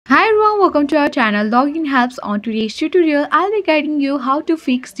welcome to our channel Login Helps. On today's tutorial, I'll be guiding you how to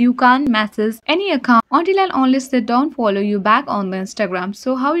fix you can't message any account until and unless they don't follow you back on the Instagram.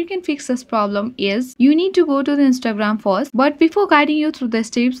 So how you can fix this problem is you need to go to the Instagram first. But before guiding you through the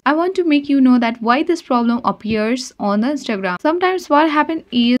steps, I want to make you know that why this problem appears on the Instagram. Sometimes what happens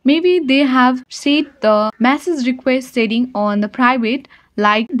is maybe they have set the message request setting on the private.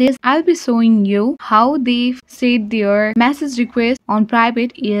 Like this, I'll be showing you how they set their message request on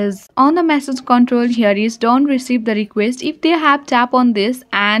private is on the message control. Here is don't receive the request. If they have tap on this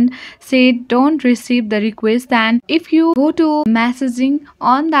and say don't receive the request, then if you go to messaging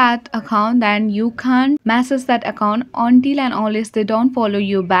on that account, then you can't message that account until and unless they don't follow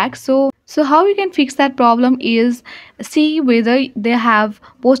you back. So how you can fix that problem is see whether they have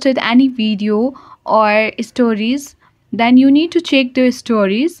posted any video or stories. Then you need to check the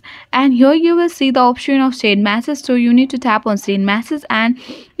stories, and here you will see the option of send message. So you need to tap on send message, and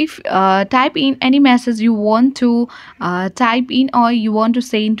if type in any message you want to type in or you want to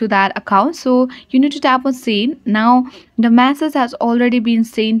send to that account, so you need to tap on send. Now the message has already been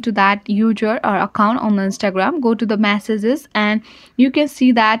sent to that user or account on Instagram. Go to the messages and you can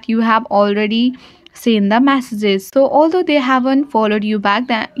see that you have already send the messages. So although they haven't followed you back,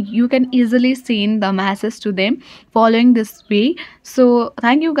 then you can easily send the message to them following this way. So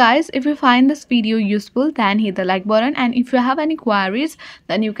thank you guys. If you find this video useful, then hit the like button, and if you have any queries,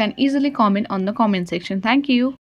 then you can easily comment on the comment section. Thank you.